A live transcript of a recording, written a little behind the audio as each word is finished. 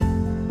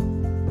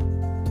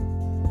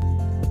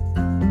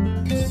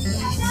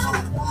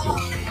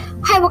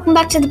Hi, welcome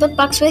back to the Book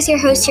Box with your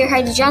host here,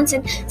 Heidi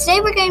Johnson. Today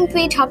we're going to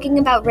be talking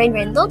about Rain.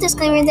 Little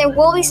disclaimer, there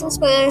will be some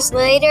spoilers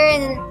later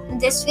in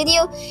this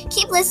video.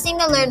 Keep listening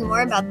to learn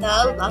more about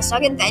the Lost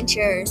Dog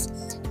Adventures.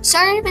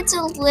 Sorry if it's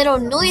a little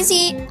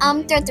noisy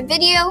throughout the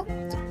video,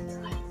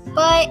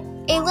 but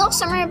a little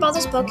summary about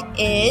this book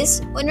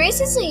is when Rose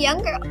is a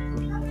young girl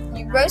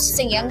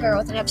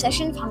with an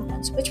obsession with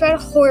hormones, which had a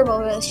horrible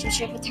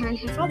relationship with her and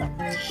her father.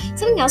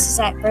 Something else is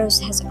that Rose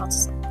has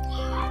autism.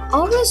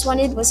 All Rose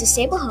wanted was a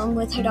stable home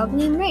with her dog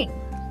named Rain.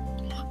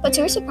 But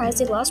to her surprise,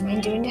 they lost Rain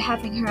due to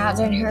having her out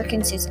during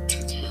Hurricane Susan.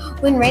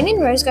 When Rain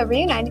and Rose got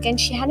reunited again,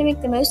 she had to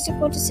make the most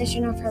difficult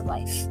decision of her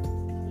life.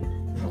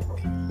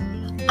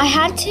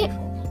 I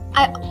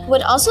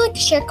would also like to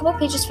share a couple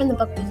pages from the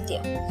book with you.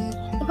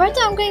 The part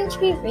that I'm going to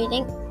be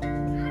reading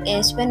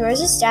is when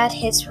Rose's dad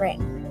hits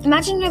Rain.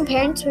 Imagine when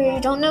parents who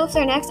don't know if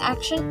their next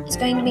action is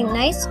going to be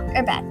nice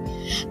or bad.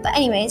 But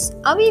anyways,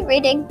 I'll be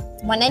reading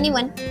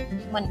 191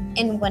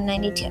 and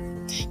 192.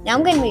 Now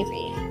I'm going to be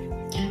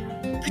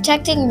reading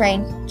Protecting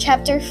Rain,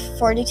 Chapter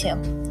 42.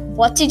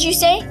 What did you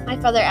say? My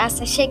father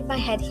asked. I shake my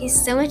head. He's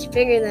so much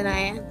bigger than I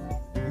am.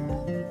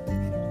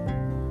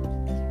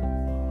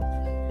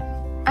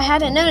 I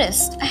hadn't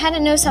noticed. I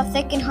hadn't noticed how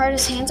thick and hard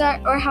his hands are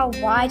or how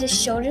wide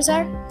his shoulders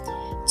are.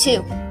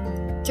 2,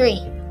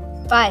 3,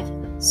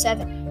 5,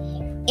 7.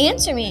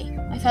 Answer me,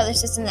 my father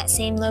says in that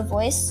same low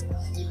voice.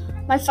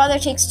 My father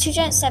takes 2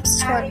 giant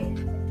steps toward me.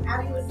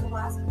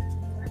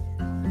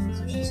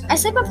 I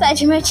step off the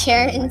edge of my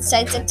chair and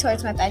sidestep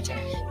towards my bedroom.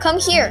 Come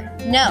here.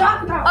 No.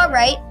 All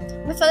right.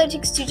 My father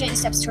takes 2 giant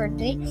steps toward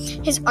me.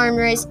 His arm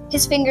raised,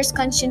 his fingers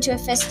clenched into a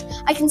fist.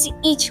 I can see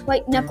each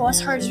white knuckle as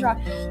hard as rock.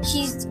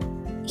 He's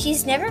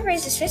never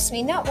raised his fist to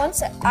me, not once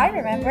that I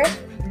remember.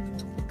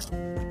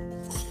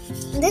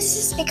 This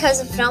is because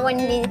of not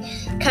wanting the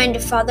kind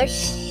of father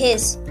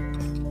his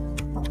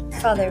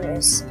father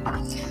is.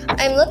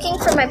 I'm looking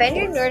from my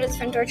bedroom door to the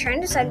front door,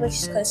 trying to decide which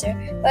is closer.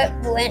 But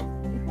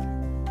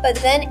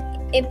then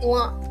a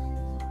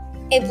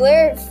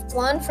blur of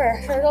blonde fur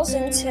hurtles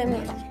into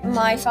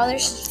my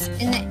father's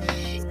in the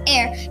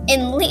air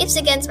and leaps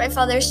against my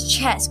father's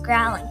chest,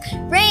 growling.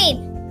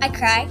 Rain! I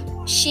cry.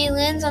 She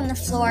lands on the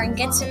floor and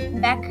gets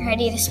back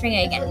ready to spring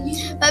again.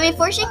 But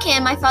before she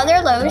can, my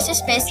father lowers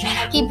his fist.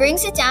 He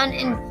brings it down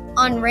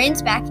on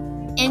Rain's back,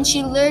 and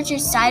she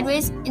lurches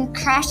sideways and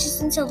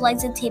crashes into the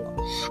legs of the table.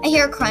 I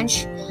hear a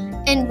crunch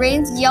and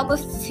Rain's yelp of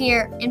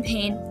fear and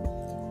pain.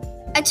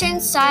 I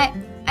turn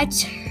sideways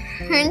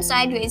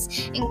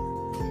and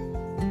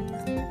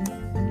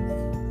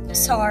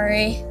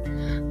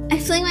I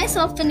fling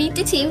myself beneath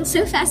the table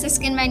so fast I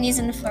skin my knees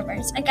on the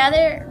floorboards. I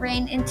gather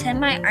Rain into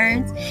my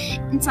arms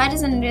and slide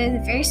us under the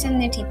very center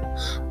of the table.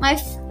 My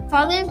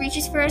father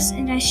reaches for us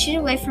and I shoot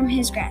away from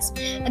his grasp,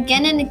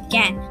 again and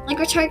again, like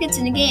we're targets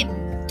in a game.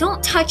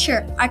 Don't touch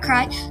her, I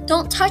cry.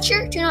 Don't touch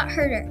her, do not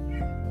hurt her.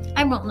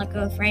 I won't let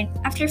go of Rain.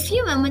 After a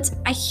few moments,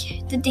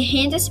 the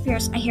hand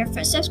disappears. I hear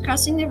footsteps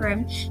crossing the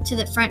room to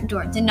the front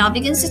door. The knob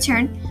begins to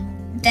turn,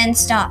 then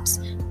stops.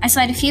 I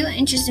slide a few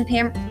inches to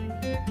peer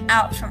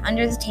out from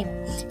under the table.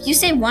 If you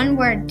say one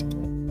word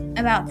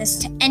about this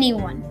to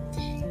anyone,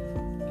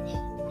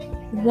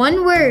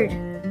 one word,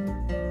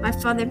 my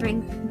father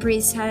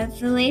breathes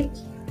heavily.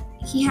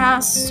 He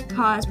has to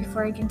pause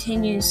before he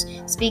continues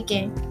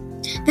speaking.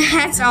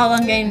 That's all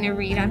I'm going to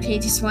read on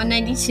pages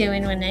 192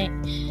 and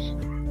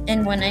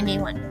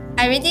 191.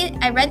 I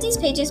read these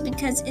pages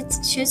because it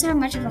shows how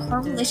much of a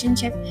horrible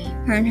relationship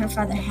her and her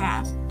father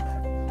have.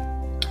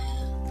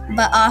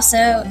 But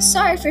also,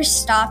 sorry for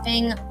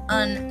stopping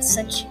on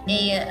such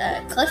a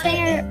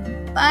cliffhanger,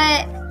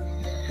 but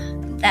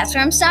that's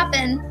where I'm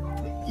stopping.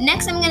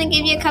 Next, I'm going to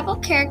give you a couple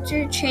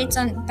character traits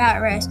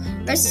about Rose.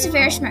 Rose is a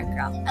very smart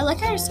girl. I like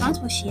how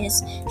responsible she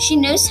is. She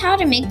knows how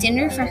to make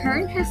dinner for her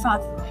and her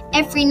father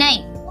every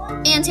night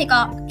and take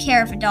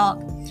care of a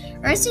dog.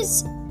 Rose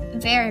is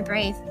very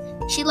brave.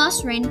 She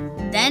lost Rain,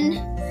 then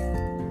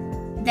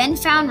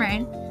found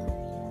Rain,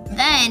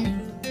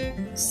 then,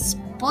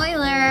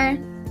 spoiler,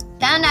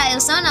 found out it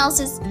was someone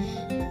else's,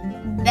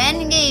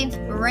 then gave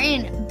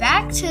Rain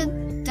back to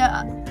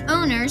the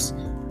owners.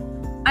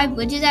 I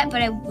would do that,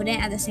 but I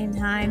wouldn't at the same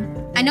time.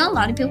 I know a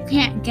lot of people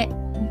can't get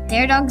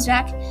their dogs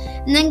back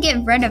and then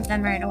get rid of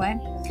them right away.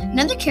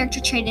 Another character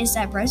trait is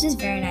that Rose is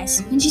very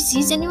nice. When she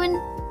sees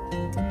anyone,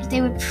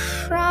 she would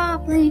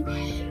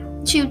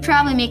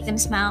probably make them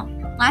smile.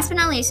 Last but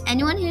not least,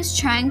 anyone who's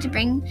trying to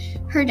bring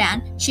her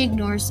down, she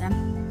ignores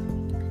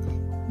them.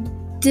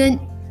 The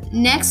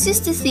next is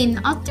the theme.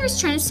 The author is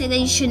trying to say that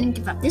you shouldn't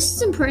give up. This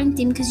is an important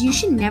theme because you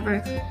should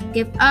never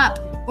give up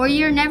or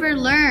you'll never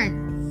learn.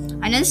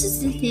 I know this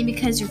is the theme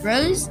because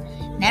Rose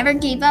never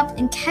gave up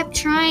and kept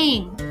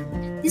trying.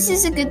 This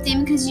is a good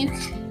theme because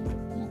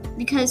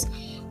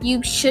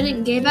you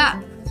shouldn't give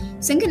up.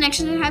 Some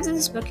connection I have to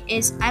this book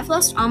is I've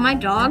lost all my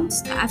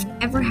dogs that I've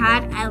ever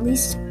had at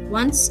least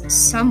once,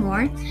 some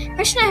more. The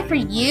question I have for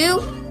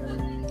you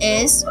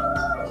is,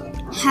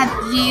 have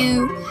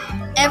you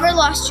ever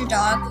lost your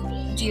dog?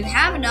 Do you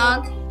have a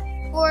dog?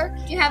 Or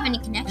do you have any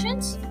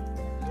connections?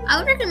 I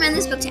would recommend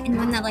this book to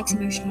anyone that likes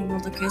emotional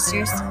roller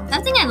coasters.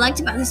 The thing I liked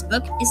about this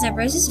book is that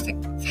Rose is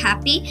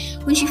happy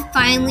when she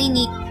finally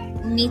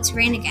meets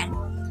Rain again.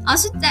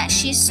 Also that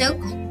she's so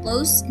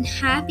close and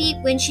happy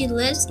when she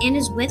lives and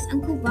is with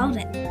Uncle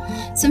Weldon.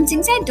 Some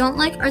things I don't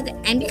like are the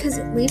end because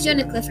it leaves you on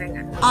a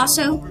cliffhanger.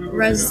 Also,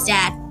 Rose's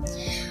dad.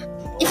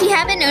 If you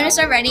haven't noticed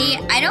already,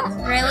 I don't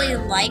really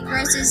like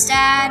Rose's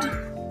dad.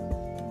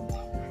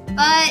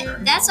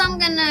 But that's all I'm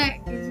gonna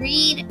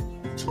read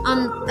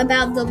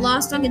about the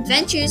Lost Dog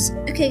Adventures.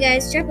 Okay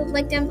guys, drop a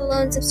like down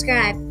below and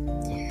subscribe.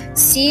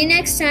 See you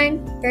next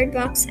time. Bird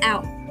Box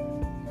out.